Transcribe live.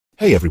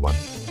Hey everyone!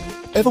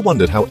 Ever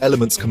wondered how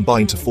elements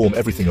combine to form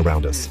everything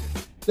around us?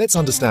 Let's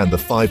understand the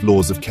 5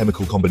 laws of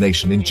chemical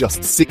combination in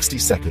just 60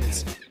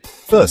 seconds.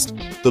 First,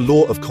 the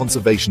law of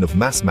conservation of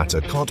mass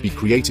matter can't be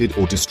created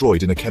or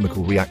destroyed in a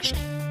chemical reaction.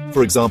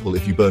 For example,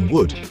 if you burn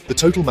wood, the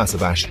total mass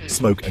of ash,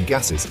 smoke, and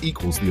gases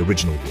equals the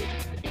original wood.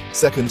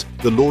 Second,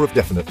 the law of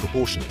definite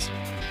proportions.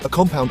 A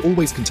compound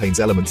always contains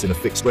elements in a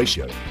fixed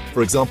ratio.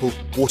 For example,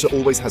 water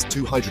always has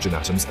 2 hydrogen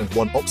atoms and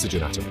 1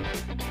 oxygen atom.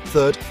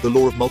 Third, the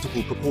law of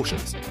multiple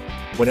proportions.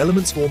 When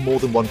elements form more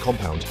than one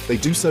compound, they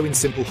do so in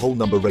simple whole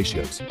number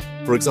ratios.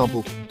 For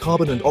example,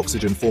 carbon and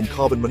oxygen form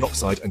carbon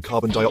monoxide and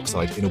carbon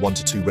dioxide in a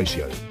 1:2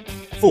 ratio.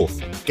 Fourth,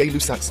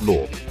 Gay-Lussac's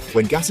law.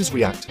 When gases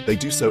react, they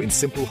do so in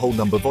simple whole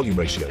number volume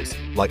ratios,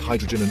 like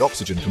hydrogen and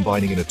oxygen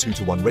combining in a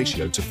 2:1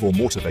 ratio to form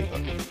water vapor.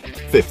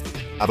 Fifth,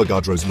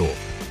 Avogadro's law.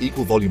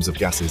 Equal volumes of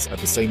gases at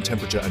the same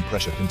temperature and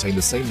pressure contain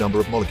the same number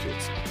of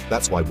molecules.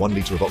 That's why 1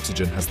 liter of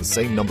oxygen has the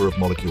same number of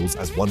molecules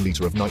as 1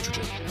 liter of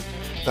nitrogen.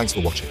 Thanks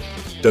for watching.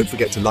 Don't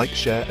forget to like,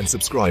 share, and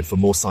subscribe for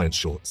more science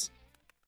shorts.